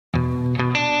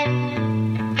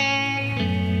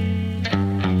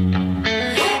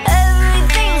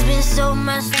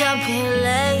change up here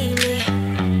lately.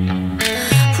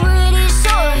 Pretty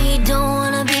sure he don't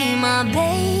wanna be my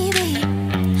baby.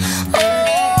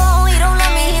 Oh, he don't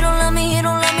love me, he don't love me, he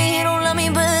don't love me, he don't love me,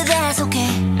 but that's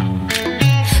okay.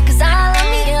 'Cause I love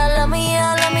me, I love me,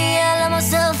 I love me, I love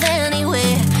myself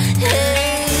anyway.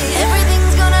 Hey,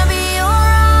 everything's gonna be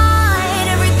alright,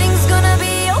 everything's gonna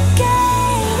be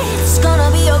okay. It's gonna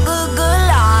be a good, good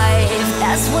life.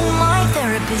 That's what my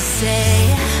therapist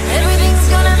say.